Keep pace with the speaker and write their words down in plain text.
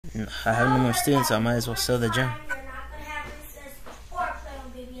I have no more students, so I might as well sell the gym.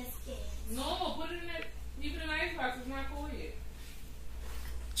 No, put it in that. Keep it in the icebox. It's not cool yet.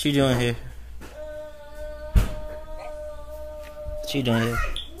 What you doing here? What you doing here?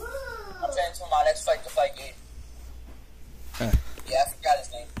 I'm training for my next fight to fight Gabe. Huh. Yeah, I forgot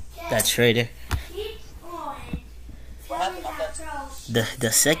his name. That traitor. What happened? I'm done.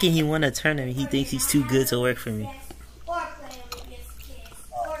 The second he won a tournament, he thinks he's too good to work for me.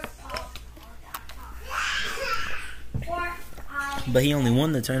 But he only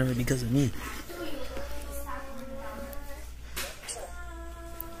won the tournament because of me.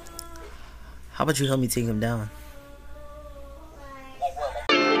 How about you help me take him down?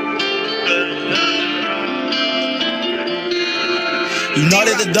 You know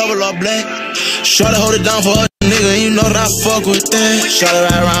that the double up black. Shorty hold it down for a nigga, you know that I fuck with that. Shorty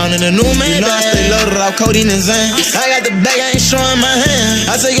ride around in the new man. You know I stay loaded off codeine and Zan. I got the bag, I ain't showing my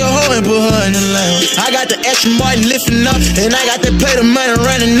hand. I take your hoe and put her in the lane. I got the extra Martin lifting up, and I got the plate of money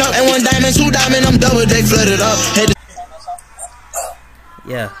running up. And 1 diamond, 2 diamond, I'm double deck flooded up. Hey,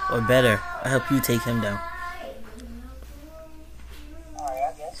 Yeah, or better, I'll help you take him down.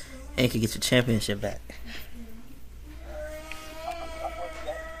 And you can get your championship back.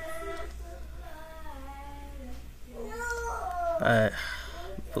 Alright,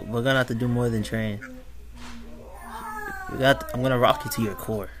 but we're gonna have to do more than train. I'm gonna rock you to your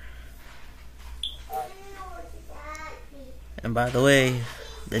core. And by the way,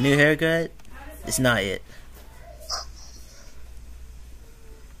 the new haircut, it's not it.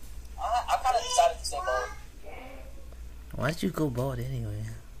 I kind of decided to stay bald. Why'd you go bald anyway?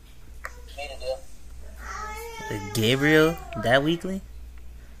 Made a deal. With Gabriel that weekly?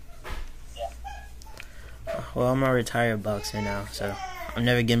 Yeah. Well, I'm a retired boxer now, so I'm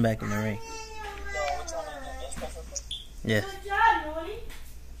never getting back in the ring. Yo, which one is the bench press? Yeah. Good job, Noni.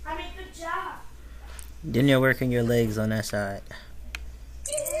 I mean, good job. Then you're working your legs on that side.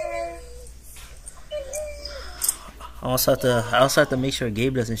 I also have to make sure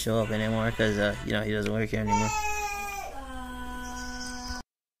Gabe doesn't show up anymore because you know, he doesn't work here anymore.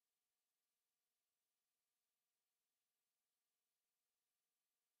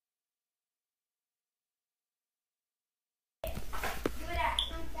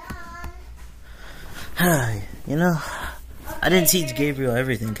 You know, I didn't teach Gabriel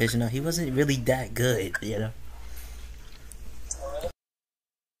everything because, you know, he wasn't really that good, you know.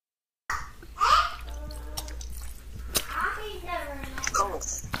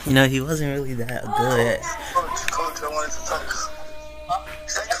 You know, he wasn't really that good. Coach, I wanted to talk.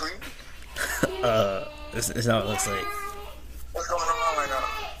 Is that Creed? It's not what it looks like. What's going on right now?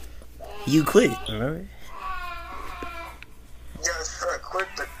 You quit, remember? Yeah, sure, I quit,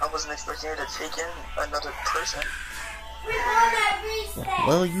 but I wasn't expecting you to take in another person.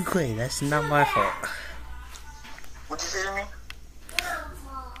 Well, you quit. That's not my fault. What'd you say to me?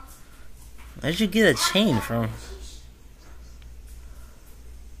 Where'd you get a chain from?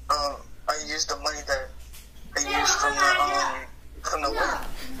 I used the money that I used from the win.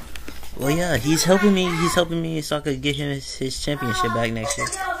 Well, yeah, he's helping me. He's helping me so I could get him his championship back next year.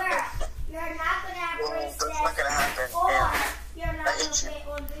 Well, that's not gonna happen, and I hate you.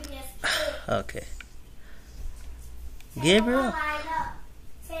 Okay. Gabriel?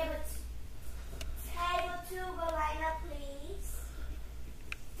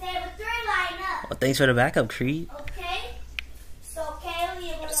 Well, thanks for the backup, Creed. Okay. So, Kaylee,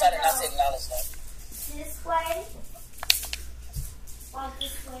 you're I going decided not to to acknowledge that. go this way or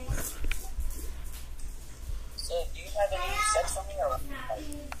this way. So, do you have any sex for me, or like,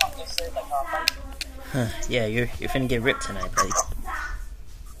 is it like how I'm fighting? Huh, yeah, you're finna get ripped tonight, buddy.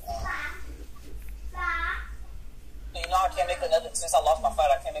 You know, I can't make another, since I lost my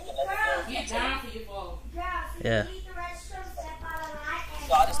fight, I can't make another deal. Get down for your phone. Yeah.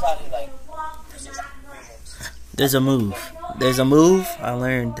 So I decided, like, There's a move. There's a move I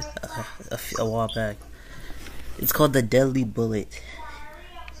learned a while back. It's called the deadly bullet.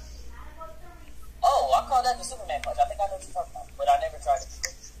 oh, I call that the Superman punch. I think I know what you're talking about, but I never tried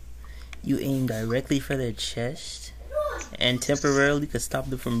it. You aim directly for their chest and temporarily could stop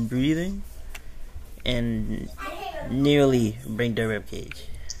them from breathing and nearly break their ribcage.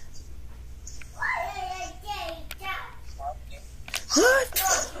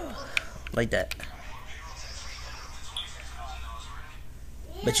 What? Like that.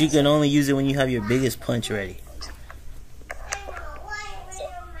 But you can only use it when you have your biggest punch ready.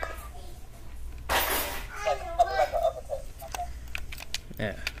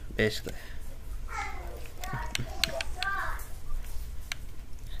 Yeah, basically.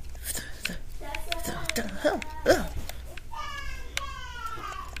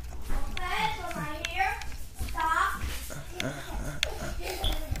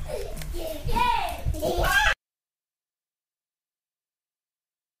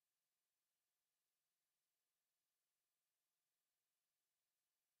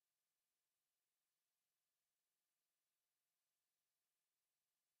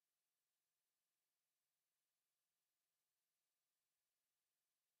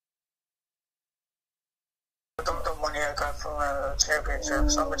 I got from a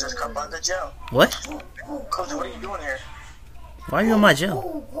championship, so I'm gonna just come by the gym. What? Coach, what are you doing here? Why are you in my gym?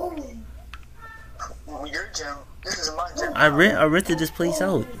 Your gym. This is my gym. I rented this place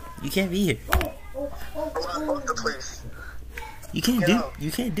out. You can't be here. I bought the place. You can't do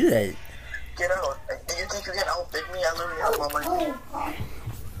that. Get out. Do you think you can outbid me? I literally have more money.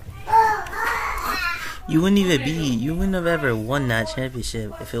 You wouldn't have ever won that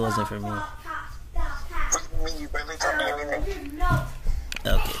championship if it wasn't for me. What do you mean? You barely told me anything.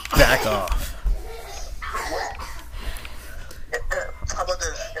 Okay, back off. How about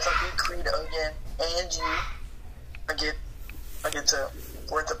this? If I beat Creed again and you, I get to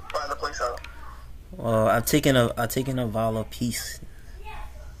work to buy the place out. Well, I've taken a vow of peace.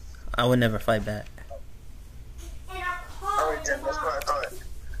 I would never fight back. Alright, Jim, that's what I thought.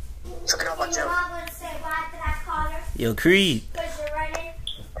 So get out my gym. Yo, Creed. Because you're running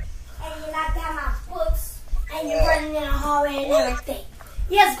and you're not down my books and you're running in a hallway and everything.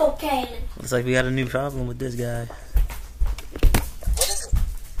 Yes, go, Kaylin. Looks like we got a new problem with this guy. What is it?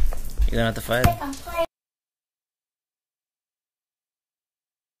 You're gonna have to fight him. I'm playing.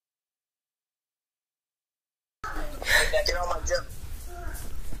 Get out my gym.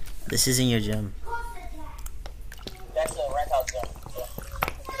 This isn't your gym. That's the rent house gym. So,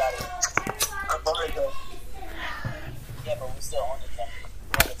 get out of here. I bought it though. Yeah, but we still own it gym.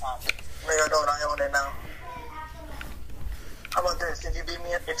 All the time. No, you don't. I own it now. How about this? If you beat me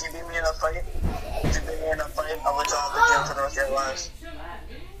in a fight, I'll let you out of the gym for the rest of your lives.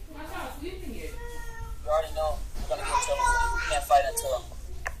 You already know we're gonna get trouble. You can't fight until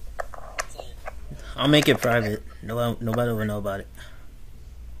I'll make it private. Nobody will know about it.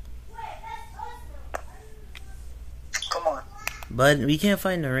 Come on. But we can't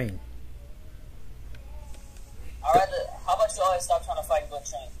fight in the ring. How about you always stop trying to fight and go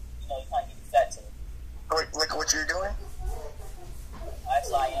train? You know, you can't get fat to it. Like what you're doing?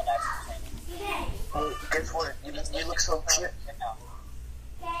 Actually, I am actually training. Well, guess what? You look so cute now.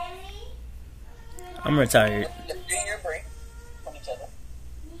 I'm retired. You can bring your break from each other.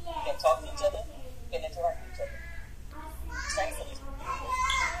 You can talk to each other. You can interact with each other. Train for these people.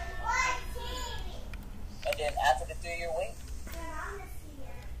 And then after the 3-year wait,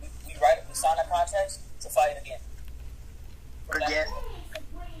 we sign a contract to fight again. Again?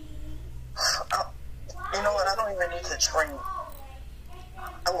 You know what? I don't even need to train.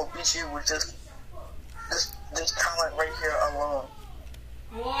 I will beat you with just this talent right here alone.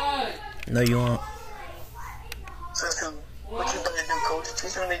 What? No, you won't. So what you gonna do, coach?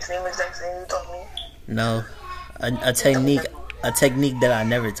 Teach me the same exact thing you taught me? No, a technique that I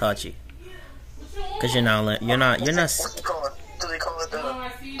never taught you. Cause you're not. What's it called? Do they call it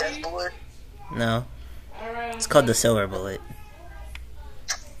the death bullet? No, it's called the silver bullet.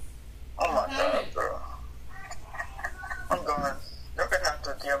 Oh my god, bro. I'm going. You're gonna have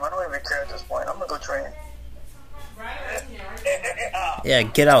to gym. I don't even care at this point. I'm gonna go train. Yeah,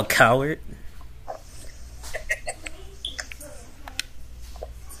 get out, coward.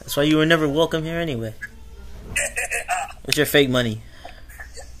 That's why you were never welcome here anyway. What's your fake money?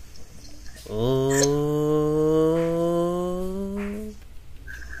 Oh.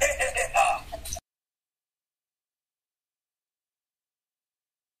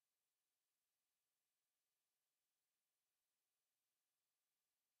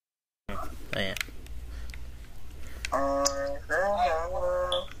 Oh yeah.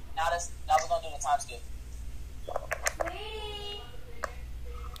 Now we're gonna do the time skip.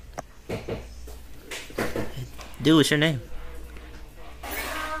 Dude, what's your name?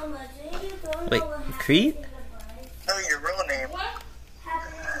 Wait, Creed? No, your real name.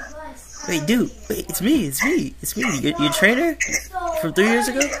 Wait, dude. Wait, it's me. Your trainer? From 3 years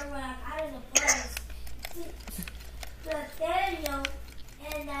ago? Nathaniel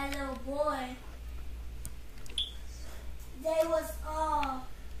and that little boy, they was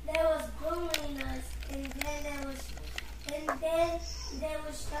bullying us, and then they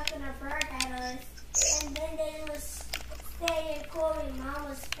was chucking a bird at us, and then they was saying Kobe mom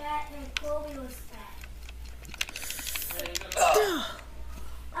was fat and Kobe was fat.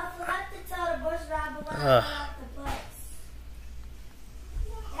 I forgot to tell the bus driver when I got off the bus.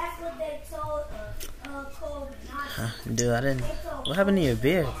 That's what they told Kobe. Dude, I didn't. What happened to your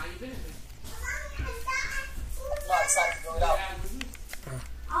beard?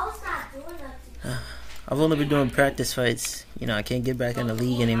 I was not doing nothing. I've only been doing practice fights. You know, I can't get back in the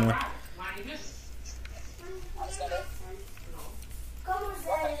league anymore. Come on,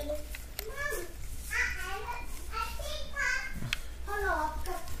 Zay.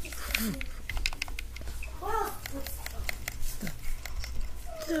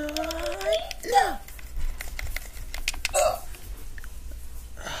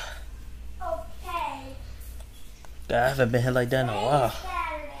 God, I haven't been hit like that in a while.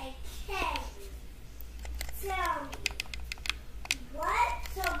 Saturday, Kay, tell me what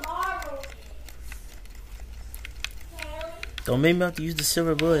tomorrow is. Kaylee, Don't make me have to use the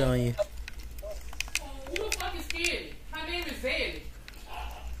silver bullet on you. Who the fuck is scared? Her name is Zed.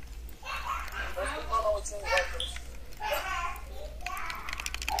 I always say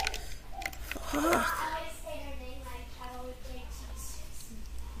her name like I always say Jesus.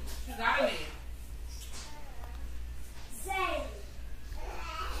 She got a name. Zane,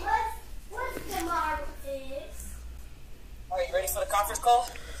 what's tomorrow is? Are you ready for the conference call?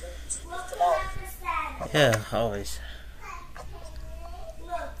 What's Tomorrow. after Saturday? Yeah, always.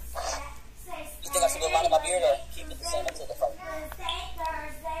 Look, say You think I should go line my beard or keep it the same until the fight? Wednesday,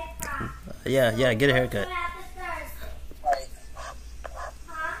 Thursday, Friday. Yeah, get a haircut. What after Thursday? Alright.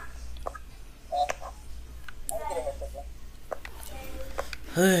 Huh? I'll get a haircut then.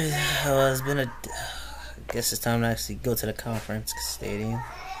 Well, it's been I guess it's time to actually go to the conference stadium.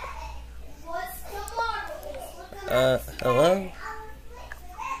 What's tomorrow is? Hello?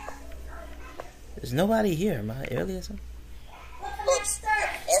 There's nobody here. Am I early or something? Look,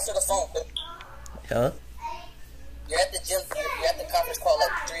 answer the phone. Hello? You're at the gym. You're at the conference call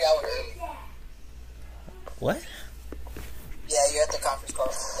like 3 hours early. What? Yeah, you're at the conference call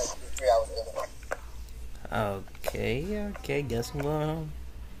like 3 hours early. Okay, guess I'm going home.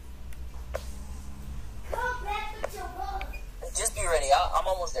 Come back with your book. Just be ready. I'm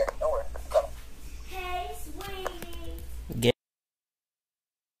almost there. Don't worry. I'm coming. Hey, sweetie.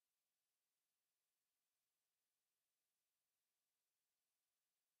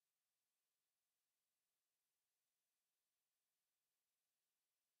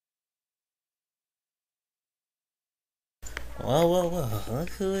 Well, look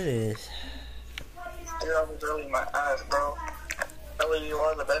who it is. 3 hours early, my ass, bro. The earlier you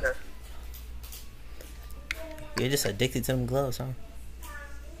are, the better. You're just addicted to them gloves, huh?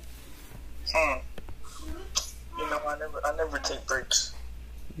 You know, I never take breaks.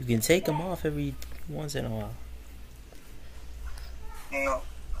 You can take them off every once in a while. You know,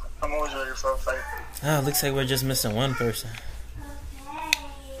 I'm always ready for a fight. Ah, looks like we're just missing one person. Okay.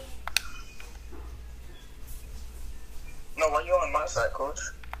 No, why you on my side, coach?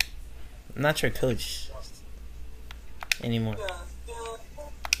 I'm not your coach anymore.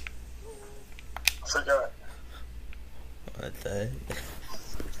 Forgot. What the?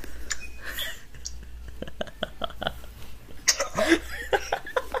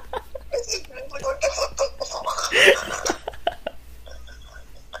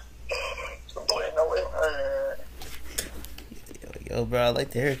 Yo, bro, I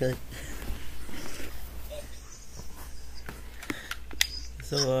like the haircut.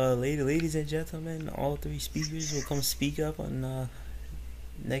 So, ladies and gentlemen, all three speakers will come speak up on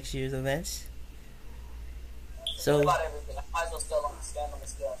next year's events. So, About everything. I might as well stand on the scale and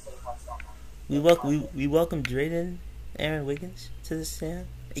say how strong I am. we welcome Drayden Aaron Wiggins to the stand,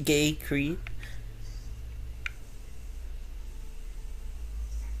 aka Creed.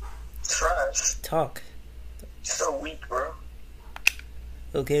 Trash. Talk. So weak, bro.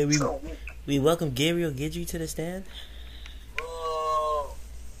 Okay, So weak. we welcome Gabriel Guidry to the stand. Whoa.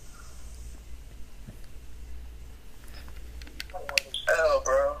 Hell,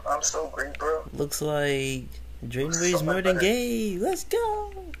 bro. I'm so great, bro. Looks like Drayden weighs more than Gabe. Let's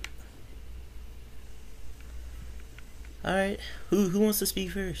go. All right, who wants to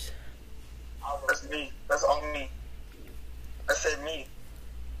speak first? That's me. That's all me. I said me.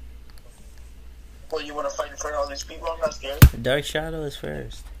 Well, you want to fight in front of all these people? I'm not scared. Dark Shadow is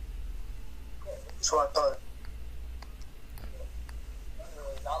first. That's what I thought.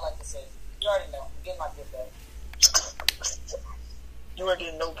 I like to say, you already know. I'm getting my gift back. You ain't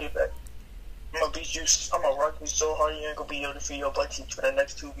getting no get back. I'm gonna beat you. I'm gonna rock you so hard you ain't gonna be able to feed your black teeth for the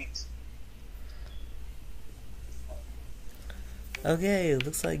next 2 weeks. Okay, it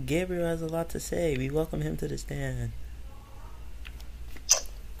looks like Gabriel has a lot to say. We welcome him to the stand.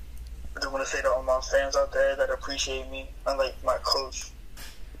 I just want to say to all my fans out there that appreciate me, unlike my coach,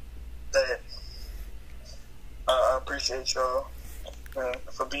 that I appreciate y'all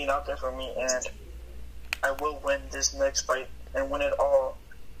for being out there for me, and I will win this next fight and win it all.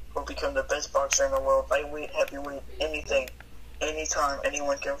 Will become the best boxer in the world, lightweight, heavyweight, anything, anytime,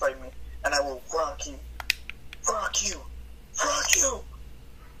 anyone can fight me, and I will rock you, rock you, rock you.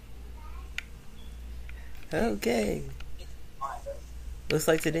 Okay. Looks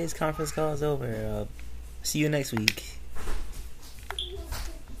like today's conference call is over. See you next week.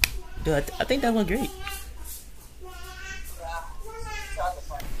 Dude, I think that went great.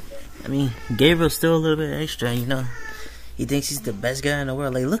 I mean, Gabriel's still a little bit extra, you know. He thinks he's the best guy in the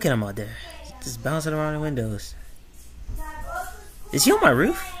world. Like, look at him out there. Just bouncing around the windows. Is he on my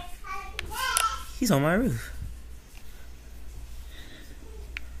roof? He's on my roof.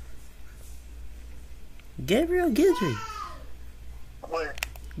 Gabriel Gidry. What?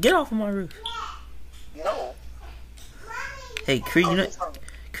 Get off of my roof. No. Hey, Creed, you know...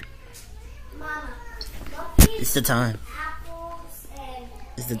 It's the time.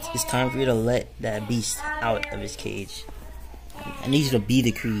 It's time for you to let that beast out of his cage. I need you to be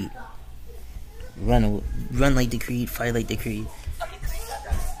the Creed. Run like the Creed, fight like the Creed.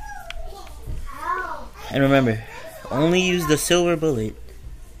 And remember, only use the silver bullet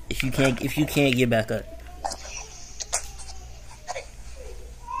if you can't get back up.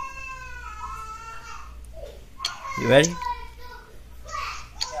 You ready?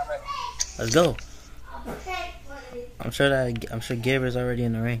 Let's go. I'm sure Gabriel's already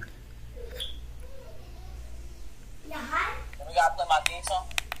in the ring. We gotta play my theme song?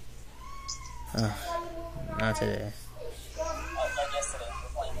 Not today. Oh, like yesterday. We're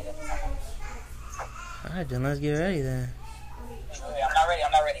playing it every time. Alright, then let's get ready then. Wait,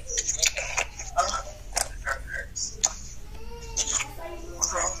 I'm not ready.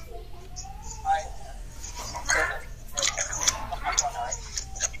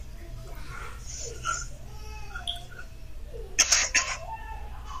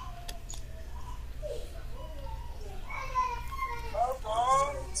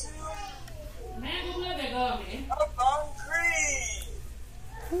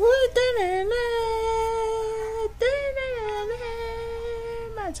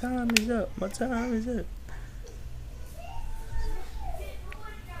 My time is up.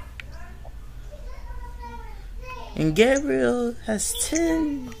 And Gabriel has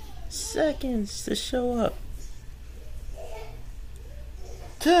 10 seconds to show up.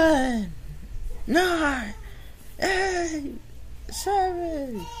 10, 9, 8,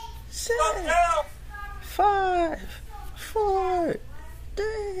 7, 6, 5, 4,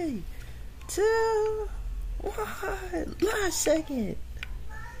 3, 2, 1. Last second.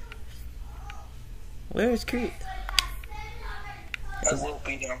 Where is Creed? I will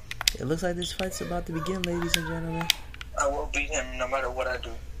beat him. It looks like this fight's about to begin, ladies and gentlemen. I will beat him no matter what I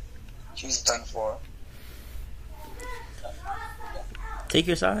do. He's done for. Take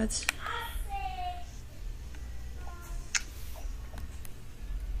your sides.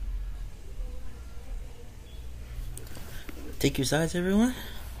 Take your sides, everyone.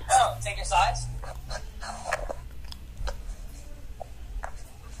 Oh, take your sides.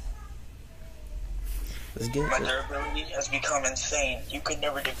 Let's get My it. durability has become insane. You could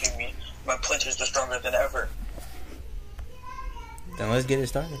never defeat me. My punches are stronger than ever. Then let's get it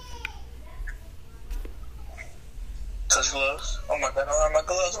started. Touch gloves. Oh my god, I don't have my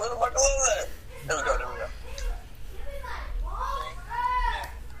gloves. Where are my gloves at? There we go, there we go.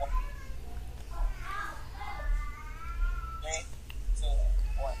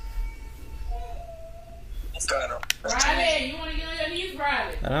 Got him. Riley, you want to get on your knees,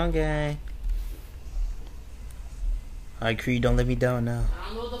 Riley? I don't gang. Alright, Creed, don't let me down now. I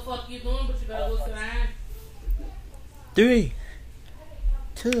don't know what the fuck you doing, but you better go sit down. 3,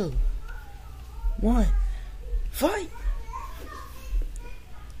 2, 1, fight!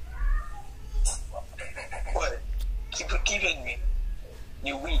 What? Keep hitting me.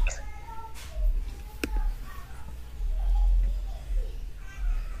 You weak.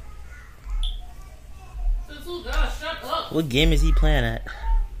 God, shut up. What game is he playing at?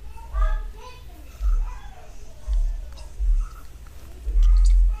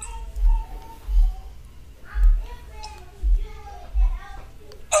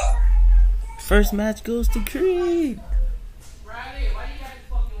 First match goes to Creed. Riley, why you got this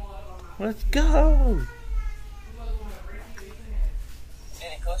fucking water on my Let's go.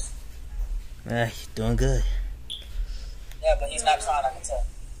 Any Kush? He's doing good. Yeah, but he's not trying, I can tell.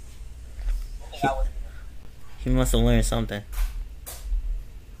 I think I would. He must have learned something.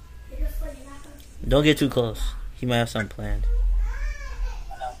 Don't get too close. He might have something planned.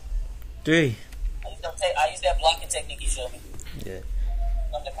 I know. 3. I use that blocking technique you showed me. Yeah.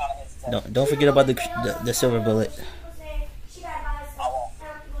 I'm the kind of hesitate. Don't forget about the silver bullet. I won't.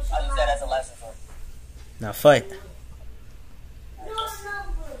 I'll use that as a lesson for you. Now fight.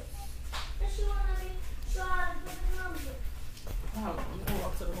 I'm gonna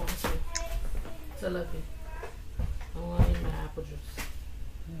walk to the home too. To Lucky. I want to eat my apple juice.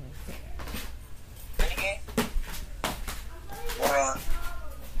 Ready, game? Hold on.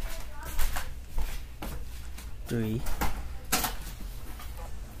 3,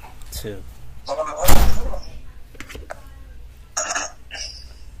 2. Hold on.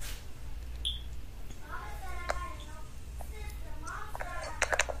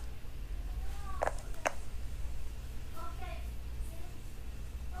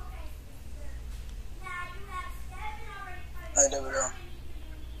 there we go.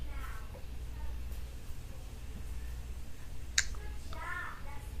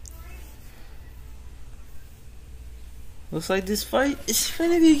 Looks like this fight is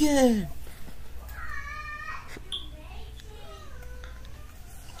finna begin.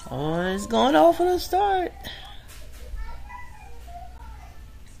 Oh, it's going off from the start.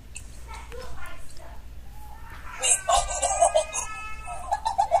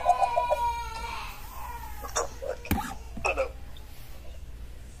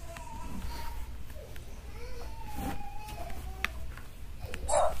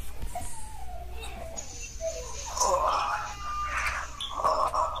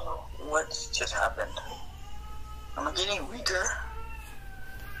 What just happened? Am I getting weaker?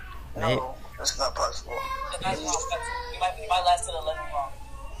 Right. No, that's not possible. You might last to the 11 round.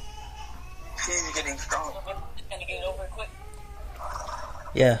 She's getting strong. Can you get it over quick?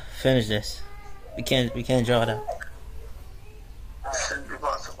 Yeah, finish this. We can't draw it out. Shouldn't be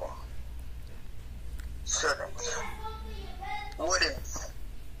possible. Shouldn't. Wouldn't.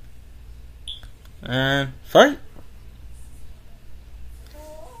 And fight.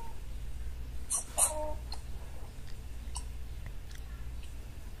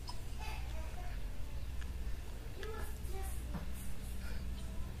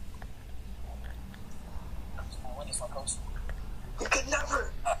 You could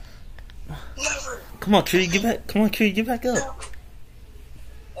never. Never. Come on, Creed, get back. Come on, Creed, get back up.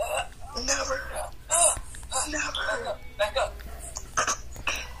 Never. Never. Back up.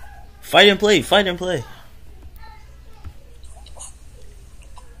 Fight and play. Fight and play.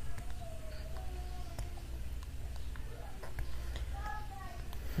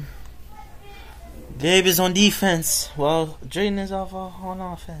 Gabe is on defense while Drayden is off on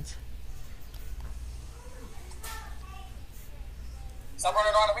offense. Stop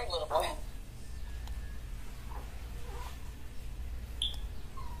running around the ring, little boy.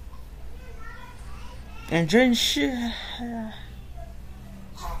 And Drayden's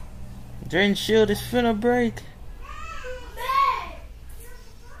shield is finna break.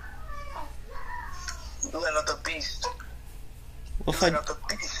 Let out the beast. Looks Let like out the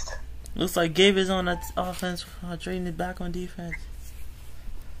beast. Gabe is on that offense while Drayden is back on defense.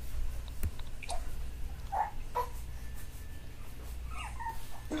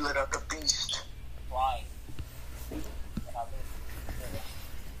 You let out the beast. Why?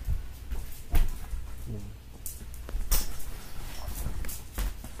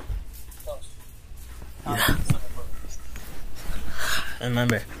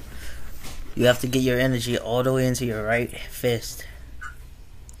 Remember, you have to get your energy all the way into your right fist.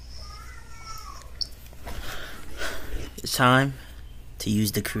 It's time to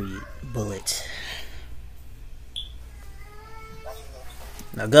use the Creed bullet.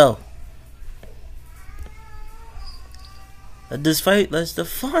 Now go. Let the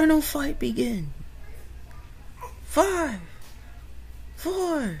final fight begin. 5,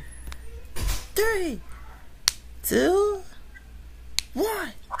 4, 3, 2, 1.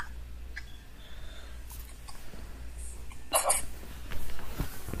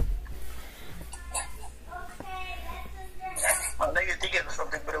 I know you're thinking of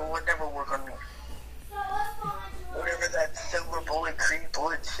something, but it would never work on me. Whatever that silver bullet, Creed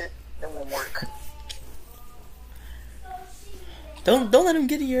bullet shit, it won't work. Don't let him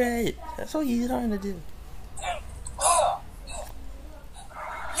get in your head. That's all he's trying to do. Yeah,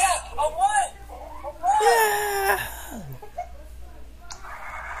 I won! Yeah!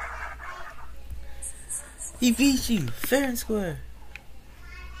 He beat you, fair and square.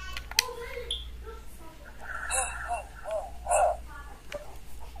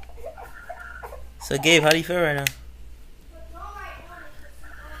 So Gabe, how do you feel right now?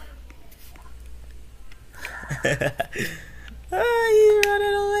 Oh, he's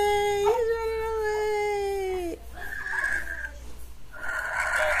running away! He's running away!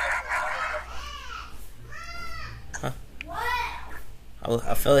 Huh?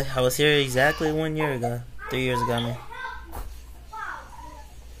 I felt like I was here exactly 1 year ago. 3 years ago, man.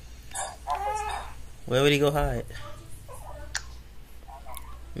 Where would he go hide?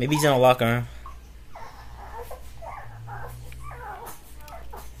 Maybe he's in a locker room.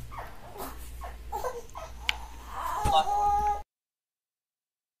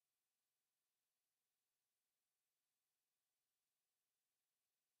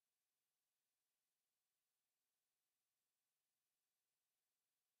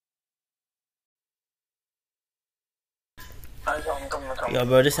 Yo,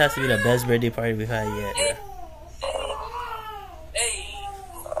 bro, this has to be the best birthday party we've had yet, bro.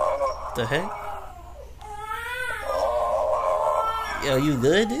 What the heck? Yo, you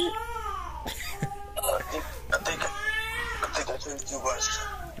good, dude? I think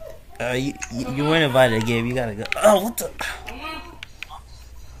You weren't invited, Gabe. You gotta go. Oh, what the?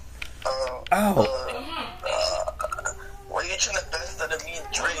 Why are you trying to best out of me and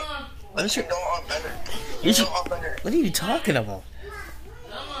Drake? Let you know I'm better. What are you talking about?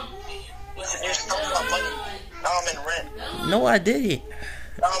 You stole my money. Now I'm in rent. No, I didn't.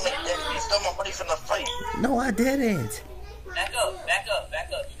 Now I'm in debt. You stole my money from the fight. No, I didn't. Back up.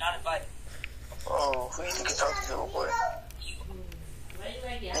 You're not invited. Oh, who you think you're talking to, boy?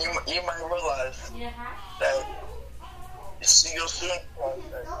 You might realize that see you soon.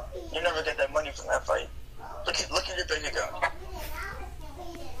 You never get that money from that fight. Look at your bank account.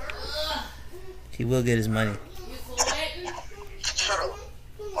 He will get his money. Shut up.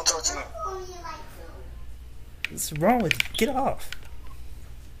 I'll talk to him. What's wrong with you? Get off.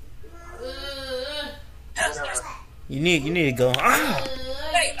 You need to go. Ah!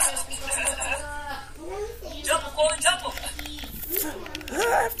 Hey! Jump him, Corey, jump him!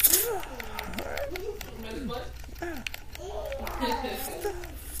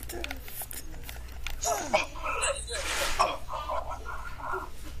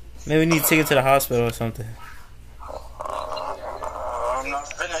 Maybe we need to take him to the hospital or something. I'm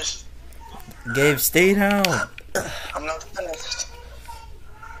not finished. Gabe, stay down. I'm not finished.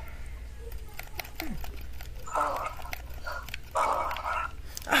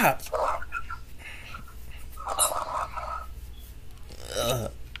 Ah.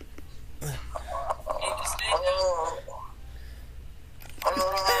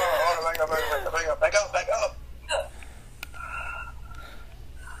 Back up.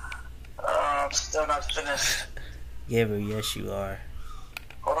 I'm still not finished. Gabriel, yes you are.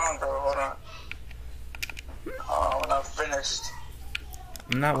 Hold on, bro. Hold on. I'm not finished.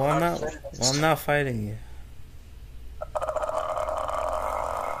 I'm not fighting you.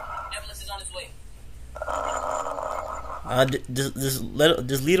 Ambulance is on its way.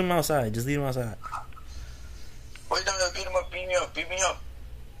 Just lead him outside. Just lead him outside. Wait, no, beat him up. Beat me up. Hit me.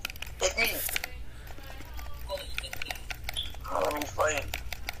 Let me fight.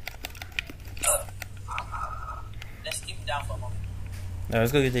 Let's keep him down for a moment. Alright,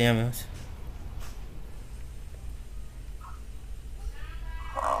 let's go get the ambulance.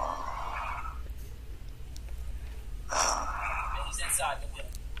 He's inside. Go get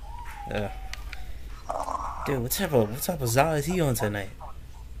him. Yeah. Dude, what type of Zala is he on tonight?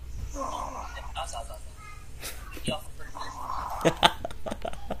 Outside. He off for pretty good.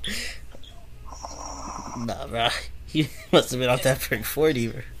 Nah, bro. He must have been off that prick 40,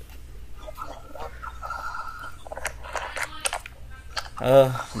 bro.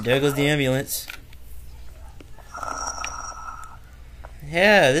 There goes the ambulance.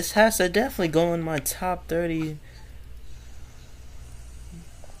 Yeah, this has to definitely go in my top 30.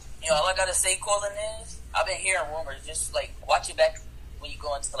 All I gotta say, Colin, is I've been hearing rumors. Just like watch your back when you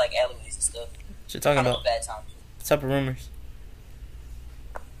go into like alleyways and stuff. What you talking about? Bad time. What type of rumors?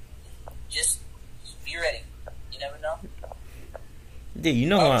 Just be ready. You never know. Dude, you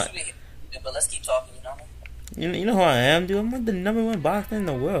know who I... But let's keep talking. You know. You know who I am, dude? I'm like the #1 boxer in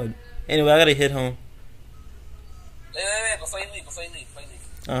the world. Anyway, I gotta hit home. Wait, before you leave.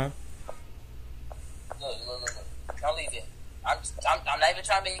 Uh-huh. Look. Don't leave yet. I'm not even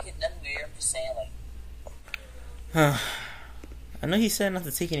trying to make it nothing weird. I'm just saying, like. I know he said not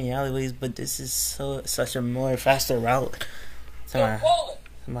to take any alleyways, but this is such a more faster route. What the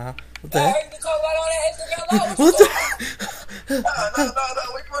heck? What the? No,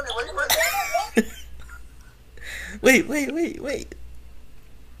 Wait. Where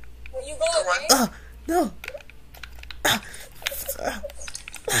you going, man? No.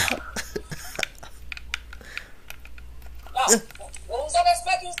 What was all that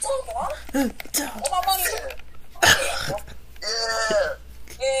smack you was talking, huh? Where my money at?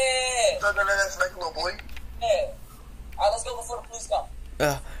 Yeah. Talking to that smack, little boy. Yeah. Alright, let's go before the police come.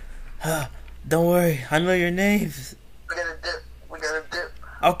 Don't worry. I know your names. We got a dip.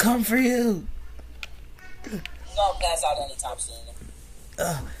 I'll come for you. You're gonna pass out anytime soon.